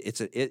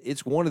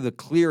 it's one of the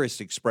clearest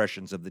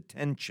expressions of the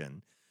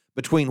tension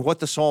between what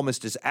the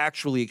psalmist is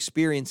actually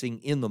experiencing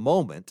in the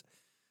moment,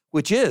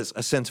 which is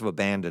a sense of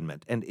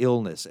abandonment and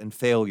illness and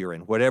failure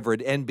and whatever,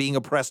 and being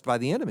oppressed by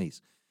the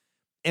enemies,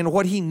 and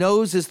what he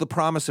knows is the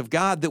promise of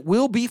God that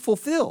will be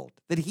fulfilled,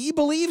 that he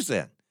believes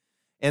in,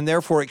 and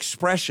therefore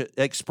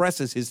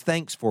expresses his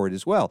thanks for it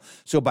as well.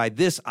 So by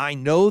this, I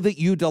know that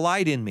you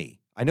delight in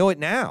me. I know it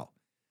now,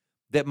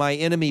 that my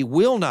enemy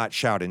will not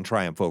shout in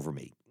triumph over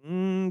me.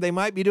 They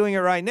might be doing it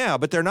right now,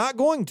 but they're not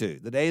going to.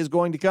 The day is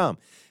going to come.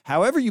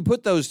 However you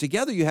put those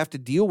together, you have to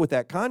deal with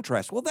that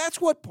contrast. Well,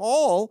 that's what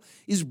Paul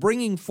is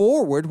bringing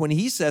forward when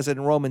he says it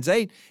in Romans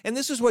 8, and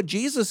this is what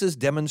Jesus is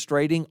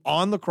demonstrating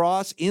on the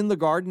cross, in the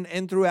garden,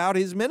 and throughout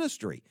his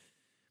ministry.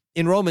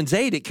 In Romans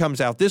 8, it comes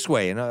out this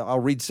way, and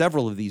I'll read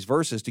several of these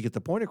verses to get the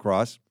point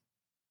across.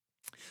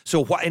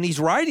 And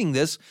he's writing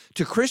this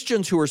to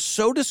Christians who are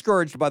so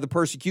discouraged by the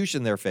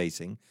persecution they're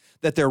facing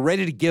that they're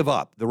ready to give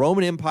up. The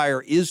Roman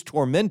Empire is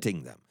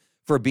tormenting them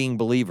for being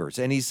believers.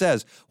 And he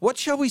says, what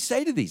shall we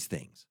say to these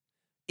things?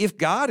 If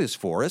God is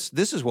for us,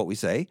 this is what we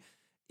say,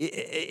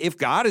 if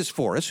God is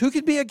for us, who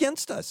can be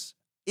against us?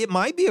 It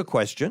might be a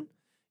question.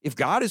 If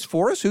God is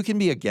for us, who can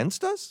be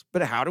against us?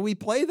 But how do we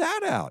play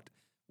that out?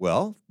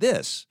 Well,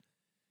 this,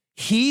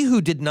 he who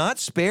did not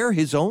spare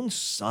his own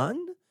son,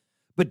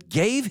 but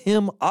gave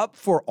him up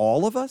for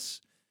all of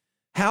us,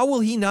 how will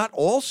he not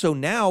also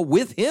now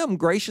with him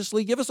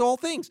graciously give us all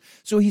things?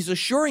 So he's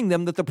assuring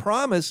them that the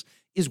promise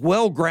is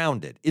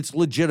well-grounded. It's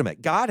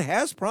legitimate. God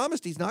has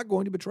promised he's not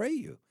going to betray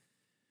you.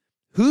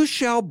 Who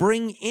shall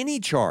bring any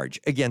charge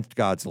against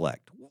God's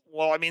elect?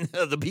 Well, I mean,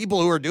 the people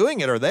who are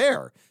doing it are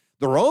there.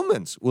 The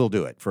Romans will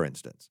do it, for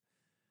instance.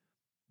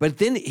 But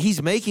then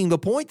he's making the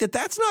point that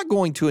that's not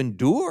going to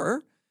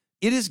endure.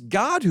 It is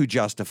God who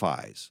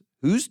justifies.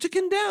 Who's to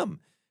condemn?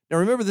 Now,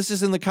 remember, this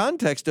is in the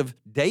context of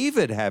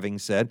David having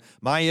said,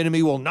 my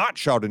enemy will not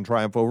shout in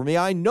triumph over me.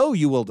 I know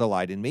you will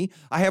delight in me.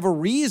 I have a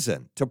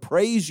reason to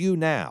praise you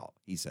now,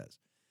 he says.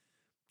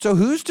 So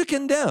who's to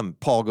condemn?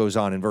 Paul goes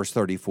on in verse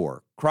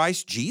 34.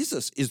 Christ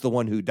Jesus is the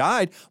one who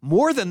died.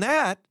 More than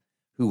that,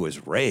 who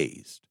was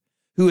raised,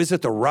 who is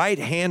at the right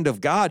hand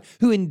of God,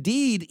 who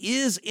indeed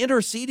is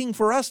interceding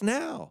for us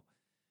now.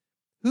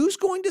 Who's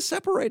going to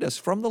separate us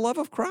from the love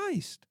of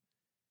Christ?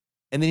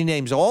 And then he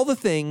names all the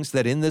things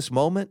that in this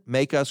moment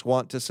make us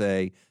want to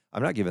say,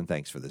 I'm not giving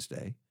thanks for this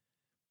day.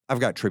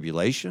 I've got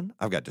tribulation,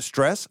 I've got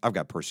distress, I've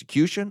got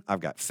persecution, I've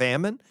got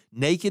famine,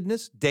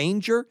 nakedness,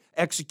 danger,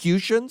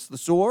 executions, the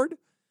sword.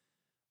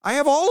 I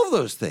have all of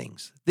those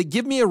things that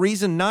give me a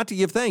reason not to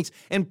give thanks.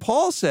 And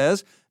Paul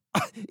says,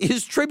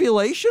 is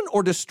tribulation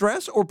or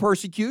distress or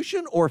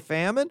persecution or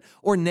famine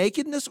or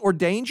nakedness or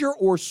danger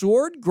or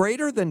sword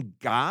greater than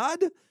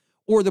God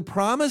or the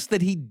promise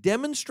that he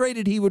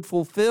demonstrated he would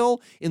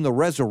fulfill in the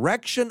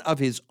resurrection of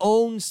his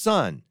own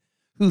Son,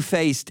 who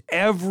faced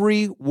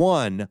every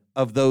one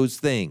of those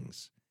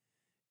things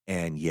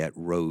and yet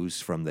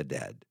rose from the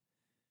dead?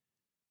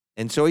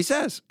 And so he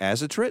says,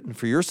 as it's written,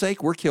 for your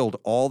sake we're killed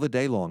all the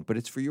day long, but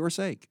it's for your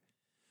sake.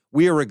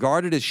 We are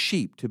regarded as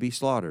sheep to be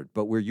slaughtered,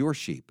 but we're your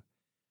sheep.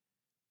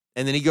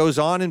 And then he goes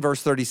on in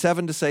verse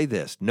 37 to say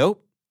this,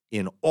 nope,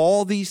 in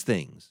all these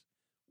things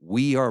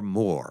we are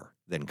more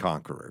than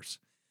conquerors,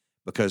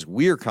 because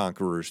we're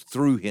conquerors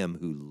through him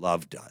who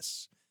loved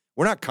us.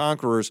 We're not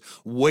conquerors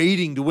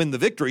waiting to win the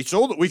victory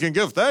so that we can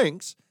give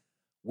thanks.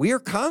 We are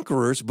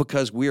conquerors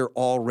because we are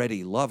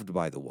already loved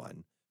by the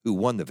one who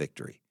won the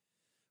victory.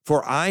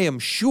 For I am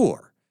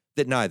sure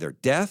that neither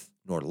death,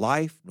 nor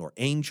life, nor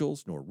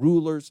angels, nor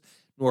rulers,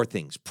 nor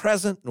things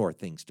present, nor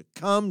things to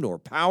come, nor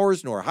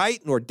powers, nor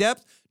height, nor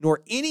depth,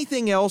 nor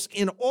anything else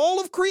in all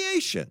of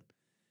creation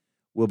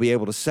will be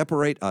able to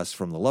separate us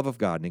from the love of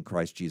God in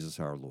Christ Jesus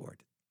our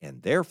Lord.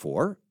 And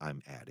therefore,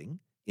 I'm adding,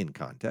 in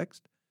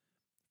context,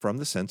 from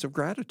the sense of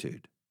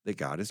gratitude that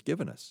God has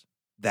given us.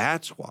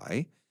 That's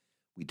why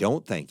we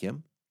don't thank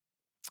him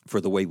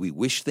for the way we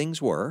wish things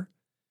were,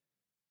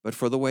 but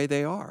for the way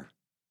they are,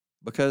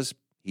 because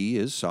he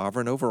is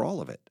sovereign over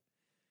all of it.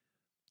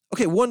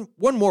 Okay, one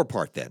more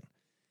part then.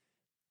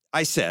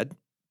 I said,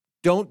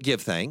 don't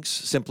give thanks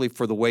simply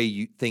for the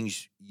way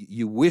things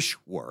you wish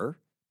were,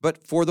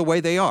 but for the way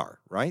they are,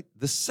 right?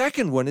 The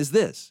second one is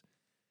this.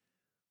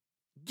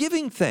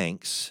 Giving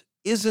thanks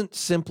isn't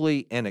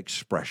simply an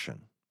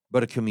expression,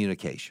 but a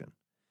communication.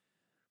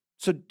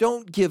 So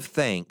don't give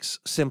thanks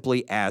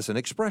simply as an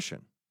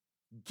expression.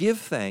 Give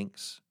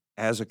thanks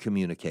as a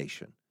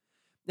communication.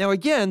 Now,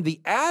 again,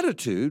 the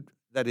attitude,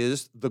 that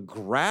is, the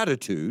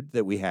gratitude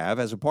that we have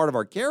as a part of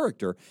our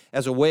character,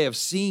 as a way of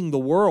seeing the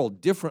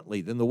world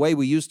differently than the way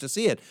we used to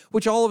see it,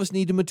 which all of us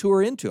need to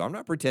mature into. I'm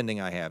not pretending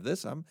I have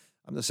this. I'm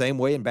the same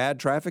way in bad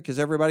traffic as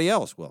everybody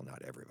else. Well,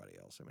 not everybody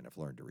else. I mean, I've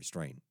learned to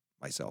restrain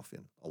myself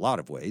in a lot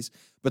of ways.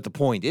 But the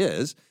point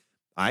is,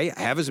 I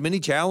have as many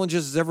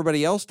challenges as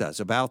everybody else does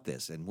about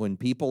this. And when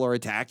people are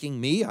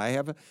attacking me, I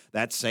have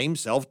that same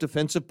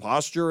self-defensive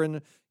posture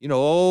and,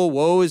 oh,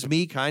 woe is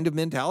me kind of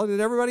mentality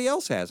that everybody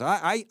else has.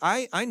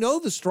 I know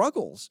the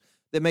struggles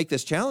that make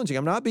this challenging.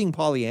 I'm not being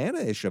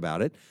Pollyanna-ish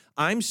about it.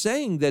 I'm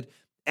saying that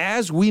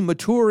as we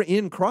mature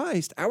in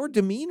Christ, our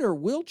demeanor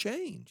will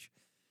change.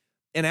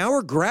 And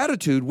our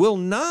gratitude will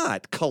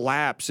not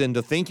collapse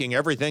into thinking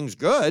everything's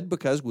good,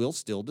 because we'll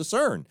still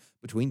discern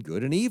between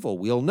good and evil.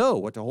 We'll know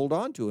what to hold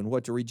on to and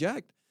what to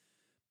reject.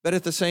 But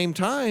at the same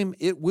time,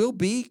 it will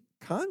be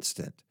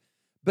constant.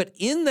 But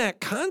in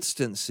that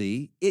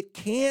constancy, it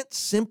can't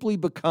simply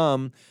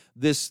become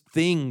this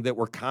thing that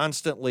we're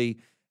constantly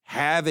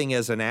having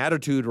as an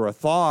attitude or a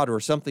thought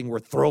or something we're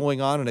throwing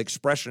on an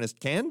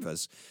expressionist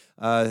canvas,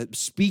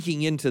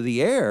 speaking into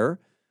the air,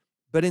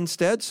 but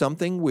instead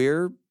something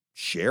we're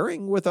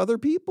sharing with other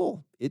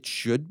people. It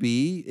should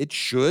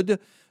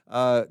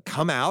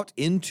come out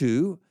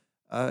into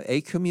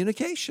a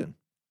communication.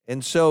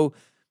 And so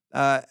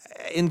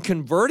in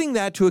converting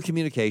that to a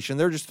communication,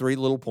 there are just three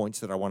little points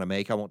that I want to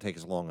make. I won't take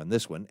as long on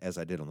this one as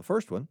I did on the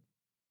first one.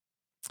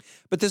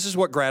 But this is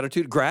what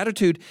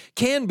gratitude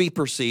can be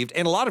perceived,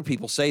 and a lot of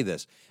people say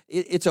this,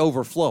 it's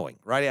overflowing,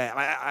 right?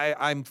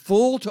 I'm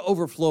full to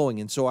overflowing,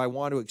 and so I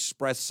want to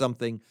express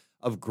something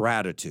of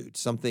gratitude,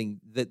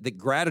 something that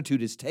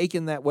gratitude is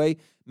taken that way,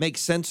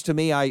 makes sense to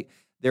me. I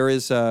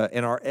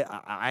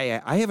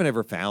haven't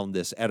ever found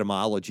this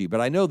etymology, but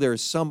I know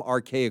there's some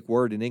archaic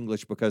word in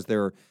English because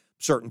there are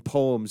certain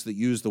poems that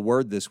use the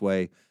word this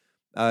way,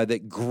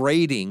 that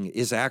grading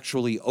is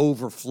actually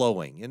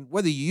overflowing. And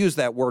whether you use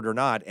that word or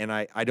not, and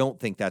I don't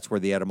think that's where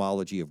the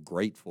etymology of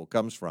grateful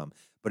comes from,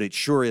 but it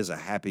sure is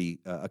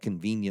a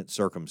convenient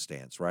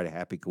circumstance, right? A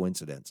happy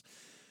coincidence.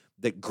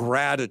 That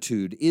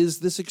gratitude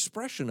is this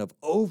expression of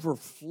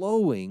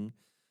overflowing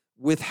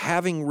with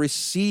having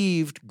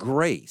received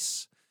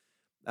grace.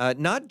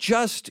 Not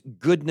just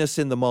goodness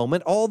in the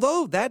moment,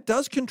 although that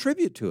does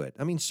contribute to it.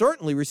 I mean,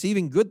 certainly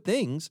receiving good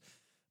things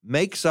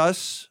makes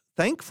us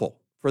thankful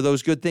for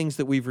those good things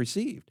that we've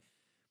received.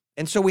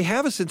 And so we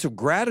have a sense of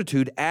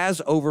gratitude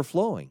as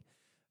overflowing.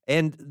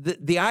 And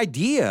the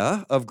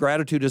idea of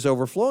gratitude as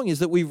overflowing is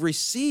that we've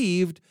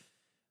received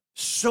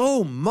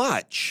so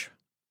much,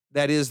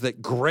 that is,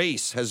 that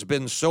grace has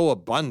been so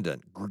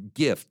abundant,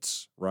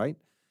 gifts, right?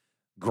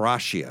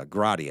 Gratia,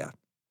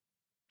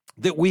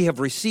 that we have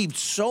received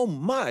so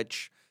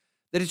much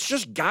that it's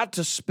just got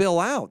to spill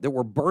out, that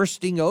we're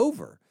bursting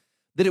over,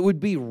 that it would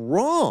be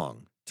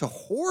wrong to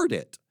hoard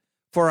it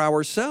for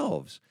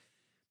ourselves.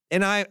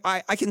 And I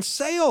can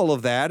say all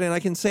of that, and I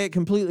can say it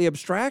completely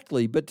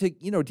abstractly, but to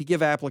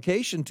give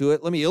application to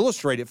it, let me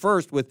illustrate it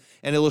first with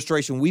an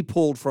illustration we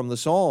pulled from the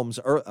Psalms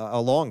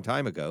a long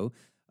time ago,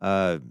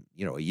 a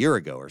year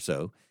ago or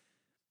so.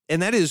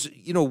 And that is,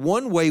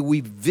 one way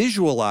we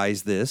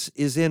visualize this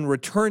is in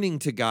returning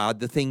to God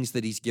the things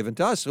that he's given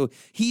to us. So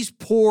he's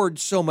poured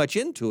so much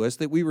into us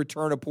that we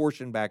return a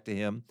portion back to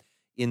him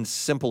in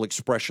simple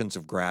expressions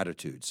of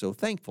gratitude. So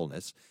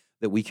thankfulness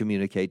that we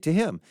communicate to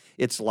him.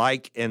 It's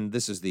like, and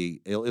this is the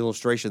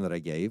illustration that I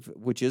gave,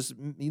 which is,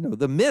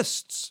 the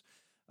mists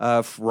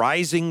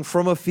rising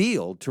from a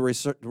field to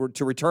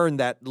return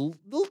that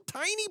little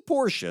tiny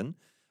portion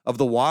of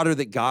the water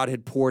that God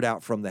had poured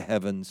out from the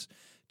heavens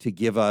to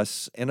give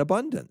us an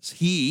abundance.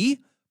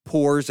 He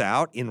pours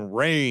out in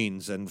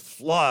rains and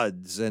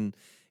floods, and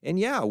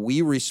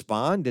we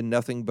respond in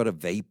nothing but a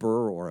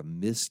vapor or a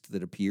mist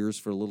that appears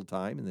for a little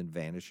time and then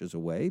vanishes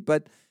away.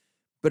 But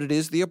it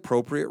is the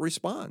appropriate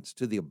response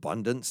to the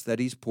abundance that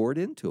he's poured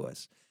into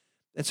us.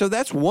 And so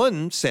that's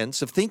one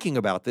sense of thinking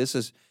about this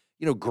as,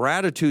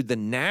 gratitude, the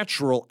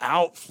natural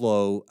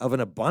outflow of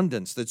an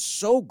abundance that's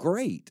so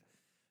great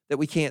that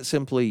we can't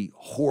simply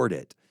hoard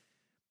it.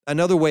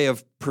 Another way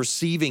of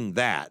perceiving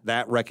that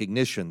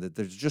recognition that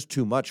there's just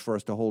too much for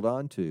us to hold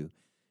on to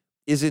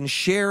is in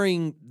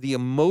sharing the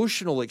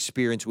emotional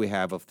experience we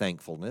have of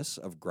thankfulness,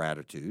 of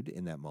gratitude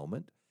in that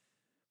moment,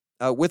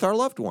 with our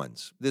loved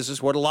ones. This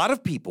is what a lot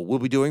of people will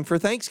be doing for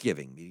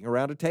Thanksgiving, meeting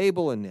around a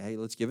table and, hey,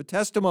 let's give a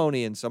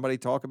testimony and somebody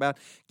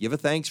give a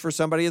thanks for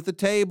somebody at the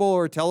table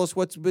or tell us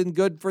what's been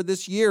good for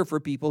this year for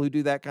people who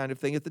do that kind of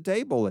thing at the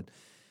table. And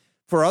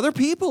for other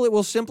people, it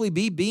will simply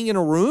be being in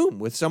a room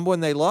with someone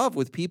they love,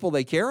 with people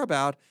they care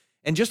about,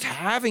 and just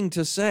having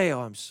to say,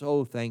 oh, I'm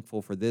so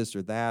thankful for this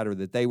or that, or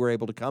that they were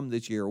able to come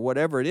this year, or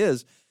whatever it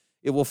is.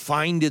 It will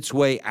find its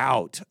way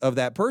out of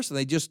that person.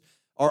 They just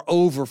are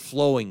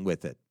overflowing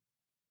with it.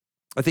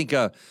 I think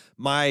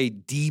my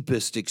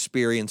deepest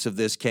experience of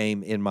this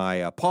came in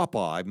my papa.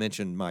 I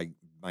mentioned my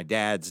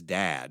dad's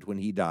dad when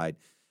he died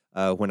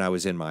when I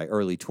was in my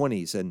early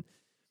 20s. And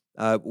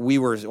we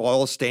were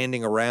all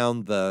standing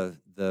around the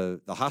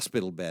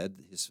hospital bed.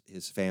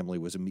 His family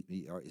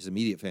his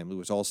immediate family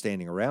was all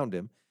standing around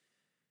him.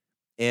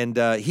 And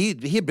he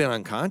had been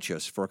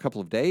unconscious for a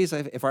couple of days,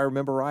 if I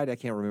remember right. I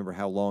can't remember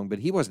how long, but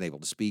he wasn't able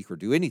to speak or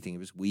do anything. He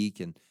was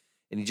weak, and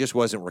he just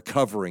wasn't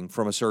recovering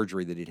from a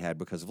surgery that he'd had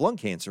because of lung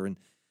cancer.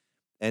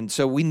 And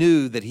so we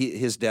knew that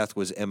his death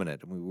was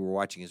imminent. And we were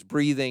watching his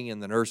breathing,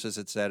 and the nurses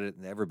had said it,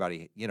 and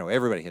everybody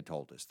had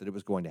told us that it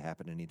was going to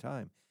happen any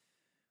time.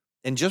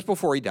 And just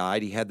before he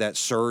died, he had that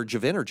surge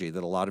of energy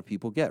that a lot of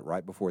people get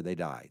right before they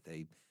die.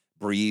 They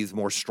breathe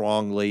more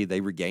strongly,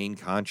 they regain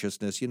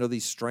consciousness.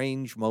 These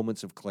strange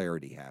moments of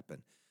clarity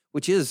happen,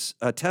 which is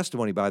a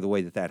testimony, by the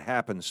way, that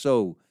happens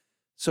so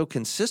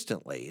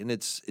consistently, and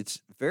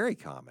it's very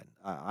common.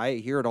 I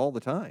hear it all the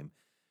time,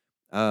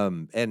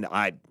 and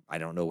I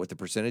don't know what the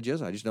percentage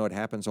is. I just know it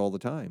happens all the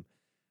time.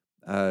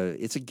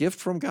 It's a gift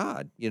from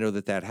God,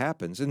 that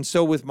happens. And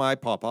so with my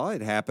papa,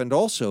 it happened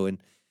also,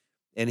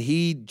 and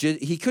he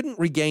couldn't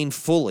regain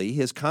fully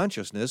his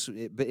consciousness,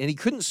 and he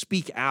couldn't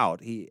speak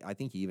out. I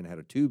think he even had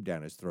a tube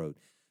down his throat.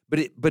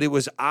 But it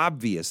was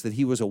obvious that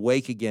he was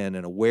awake again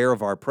and aware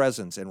of our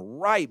presence. And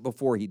right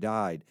before he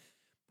died,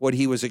 what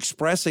he was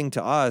expressing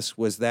to us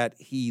was that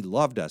he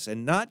loved us.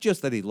 And not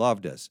just that he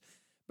loved us,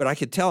 but I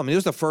could tell him, it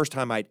was the first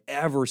time I'd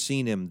ever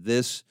seen him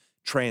this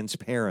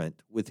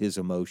transparent with his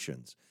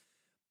emotions,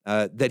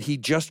 that he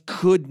just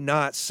could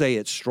not say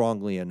it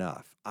strongly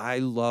enough. I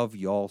love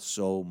y'all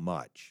so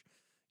much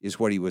is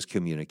what he was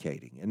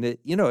communicating. And it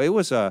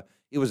was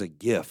a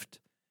gift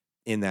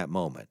in that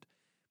moment.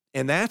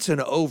 And that's an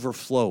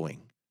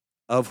overflowing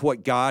of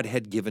what God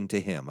had given to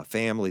him, a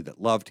family that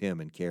loved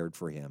him and cared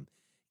for him,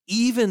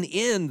 even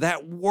in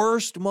that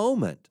worst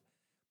moment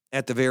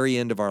at the very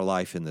end of our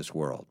life in this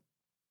world.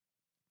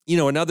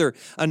 Another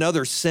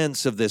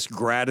sense of this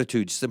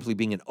gratitude simply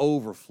being an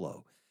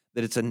overflow,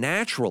 that it's a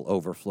natural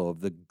overflow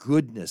of the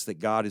goodness that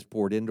God has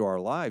poured into our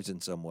lives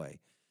in some way,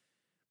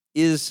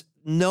 is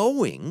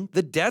knowing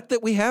the debt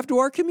that we have to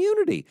our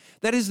community.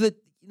 That is that,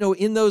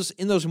 in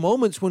those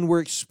moments when we're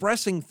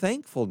expressing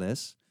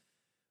thankfulness,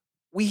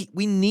 we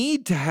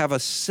need to have a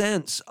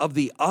sense of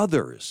the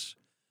others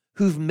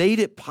who've made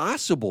it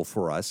possible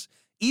for us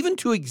even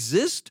to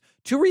exist,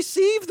 to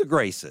receive the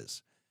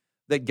graces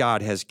that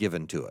God has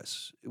given to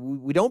us.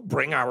 We don't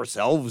bring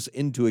ourselves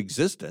into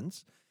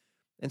existence.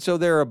 And so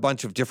there are a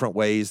bunch of different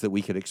ways that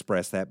we could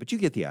express that, but you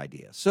get the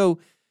idea. So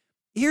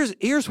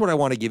here's what I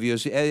want to give you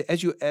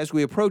as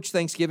we approach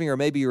Thanksgiving, or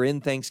maybe you're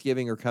in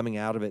Thanksgiving or coming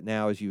out of it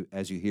now as you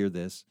hear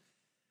this.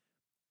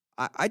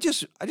 I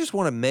just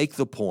want to make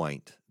the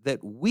point that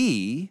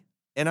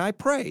and I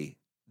pray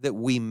that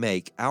we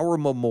make our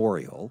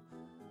memorial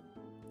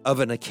of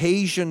an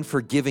occasion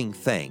for giving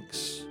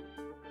thanks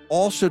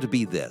also to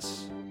be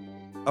this,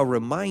 a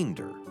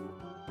reminder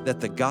that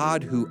the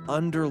God who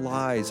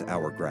underlies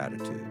our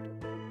gratitude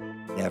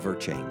never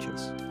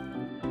changes.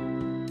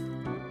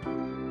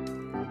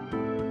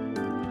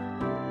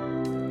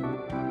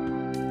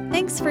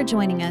 Thanks for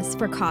joining us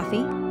for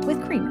Coffee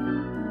with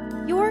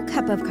Creamer. Your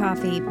cup of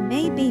coffee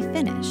may be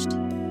finished,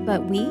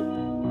 but we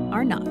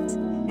are not.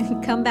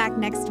 Come back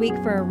next week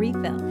for a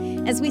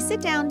refill as we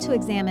sit down to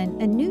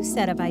examine a new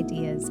set of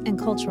ideas and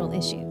cultural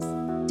issues.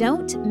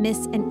 Don't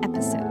miss an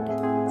episode.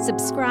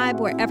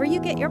 Subscribe wherever you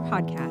get your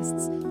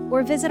podcasts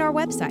or visit our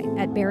website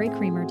at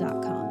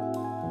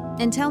barrycreamer.com.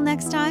 Until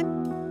next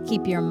time,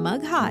 keep your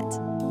mug hot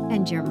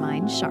and your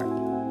mind sharp.